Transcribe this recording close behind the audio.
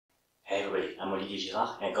Hey everybody, I'm Olivier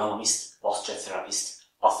Girard, ergonomist, posture therapist,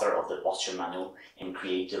 author of the Posture Manual and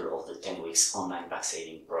creator of the 10 Weeks Online Back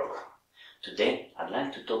Saving Program. Today, I'd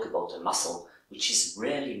like to talk about a muscle which is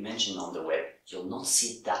rarely mentioned on the web. You'll not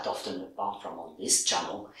see it that often apart from on this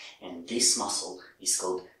channel, and this muscle is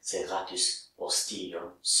called serratus posterior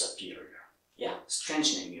superior. Yeah,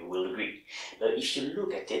 strange name, you will agree. But if you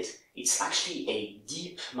look at it, it's actually a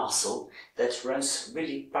deep muscle that runs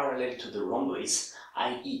really parallel to the rhomboids,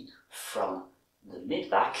 i.e. from the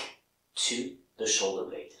mid-back to the shoulder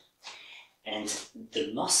blade. And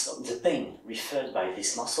the pain referred by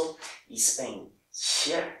this muscle is pain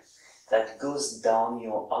here that goes down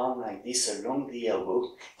your arm like this along the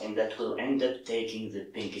elbow, and that will end up taking the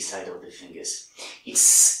pinky side of the fingers.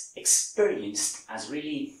 It's experienced as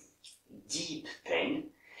really deep pain,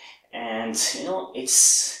 and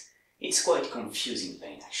it's quite confusing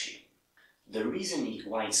pain actually. The reason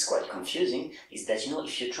why it's quite confusing is that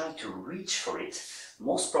if you try to reach for it,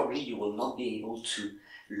 most probably you will not be able to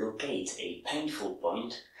locate a painful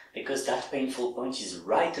point, because that painful point is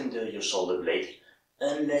right under your shoulder blade,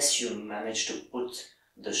 unless you manage to put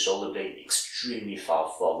the shoulder blade extremely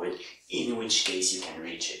far forward, in which case you can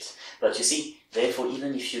reach it. But you see, therefore,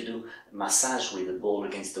 even if you do massage with a ball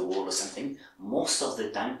against the wall or something, most of the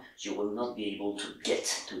time you will not be able to get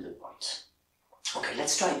to the point. Okay,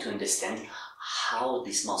 let's try to understand how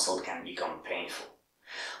this muscle can become painful.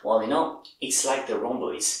 Well, it's like the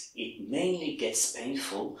rhomboids. It mainly gets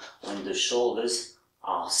painful when the shoulders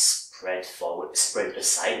are spread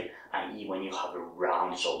aside, i.e. when you have a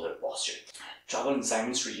round shoulder posture. Travel and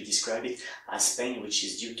Simons really describe it as pain which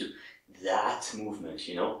is due to that movement,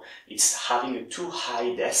 It's having a too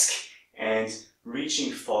high desk and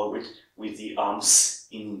reaching forward with the arms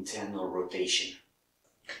in internal rotation.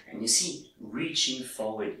 And you see, reaching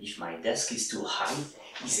forward if my desk is too high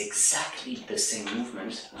is exactly the same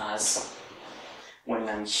movement as when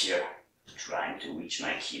I'm here trying to reach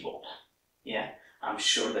my keyboard. Yeah, I'm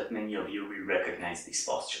sure that many of you will recognize this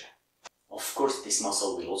posture. Of course, this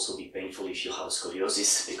muscle will also be painful if you have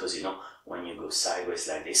scoliosis, because when you go sideways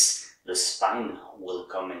like this, the spine will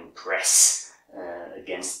come and press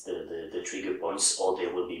against the trigger points, or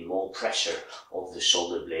there will be more pressure of the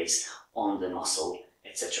shoulder blades on the muscle,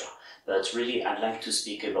 etc. But really, I'd like to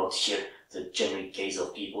speak about here the generic case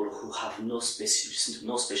of people who have no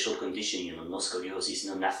special condition, no scoliosis,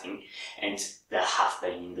 no nothing, and they have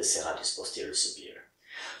pain in the serratus posterior superior.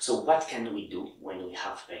 So what can we do when we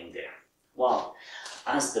have pain there? Well,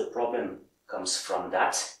 as the problem comes from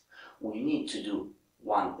that, we need to do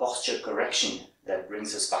one posture correction that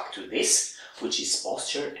brings us back to this, which is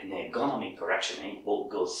posture and ergonomic correction, and it both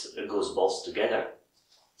goes both together.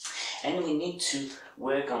 And we need to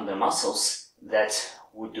work on the muscles that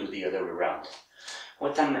would do the other way around.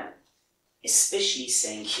 What I'm especially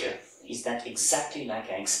saying here is that, exactly like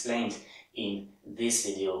I explained in this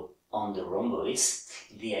video on the rhomboids,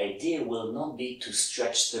 the idea will not be to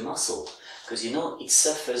stretch the muscle, because it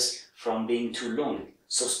suffers from being too long,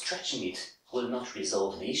 so stretching it will not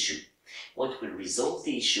resolve the issue. What will resolve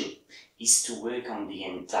the issue is to work on the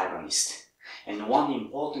antagonist. And one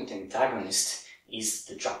important antagonist is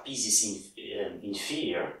the trapezius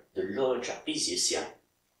inferior, the lower trapezius,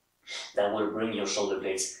 that will bring your shoulder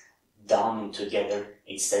blades down and together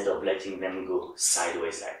instead of letting them go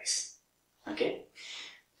sideways like this. Okay?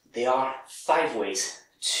 There are 5 ways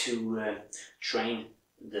to train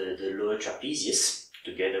the lower trapezius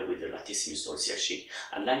together with the latissimus dorsi. Actually,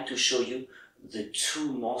 I'd like to show you the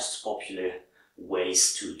 2 most popular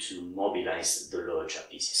ways to mobilize the lower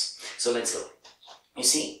trapezius. So let's go. You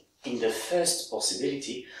see, in the first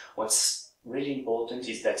possibility, what's really important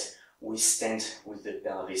is that we stand with the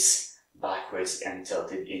pelvis backwards and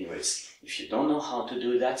tilted inwards. If you don't know how to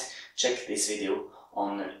do that, check this video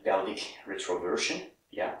on pelvic retroversion,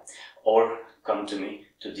 or come to me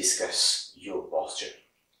to discuss your posture.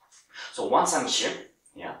 So once I'm here,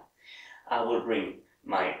 I will bring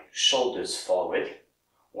my shoulders forward.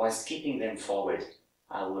 Whilst keeping them forward,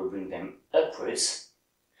 I will bring them upwards.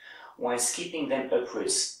 Whilst keeping them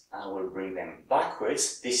upwards, I will bring them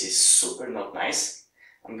backwards. This is super not nice.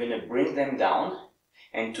 I'm going to bring them down,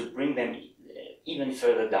 and to bring them even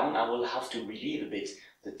further down, I will have to relieve a bit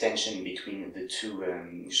the tension between the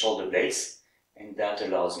 2 shoulder blades, and that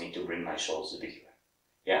allows me to bring my shoulders a bit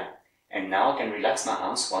lower. And now I can relax my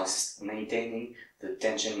arms whilst maintaining the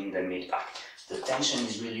tension in the mid-back. The tension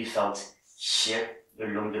is really felt here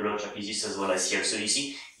along the lower trapezius as well as here. So you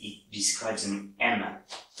see, it describes an M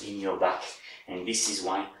in your back, and this is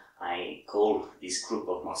why I call this group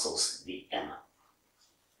of muscles the M.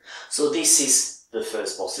 So this is the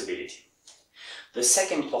first possibility. The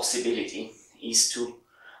second possibility is to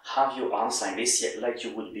have your arms like this, like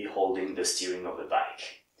you would be holding the steering of a bike.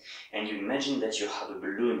 And you imagine that you have a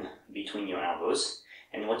balloon between your elbows,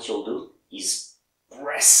 and what you'll do is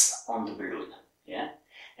press on the balloon, yeah?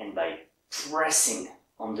 And by pressing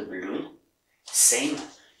on the balloon, same,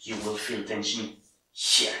 you will feel tension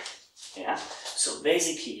here, yeah? So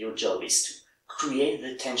basically your job is to create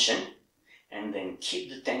the tension and then keep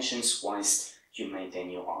the tensions whilst you maintain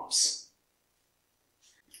your arms.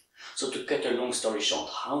 So to cut a long story short,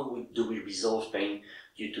 how do we resolve pain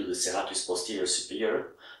due to the serratus posterior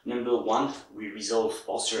superior? Number one, we resolve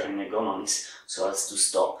posture and ergonomics so as to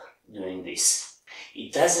stop doing this.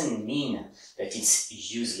 It doesn't mean that it's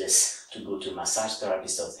useless to go to a massage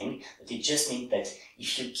therapist or thing, but it just means that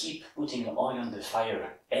if you keep putting oil on the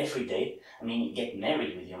fire every day, I mean, get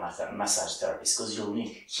married with your massage therapist, because you'll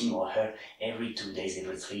need him or her every 2 days,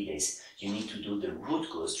 every 3 days. You need to do the root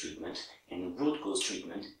cause treatment, and root cause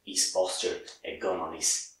treatment is posture,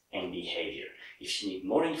 ergonomics, and behavior. If you need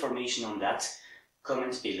more information on that,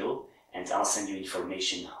 comment below, and I'll send you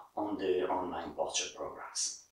information on the online posture programs.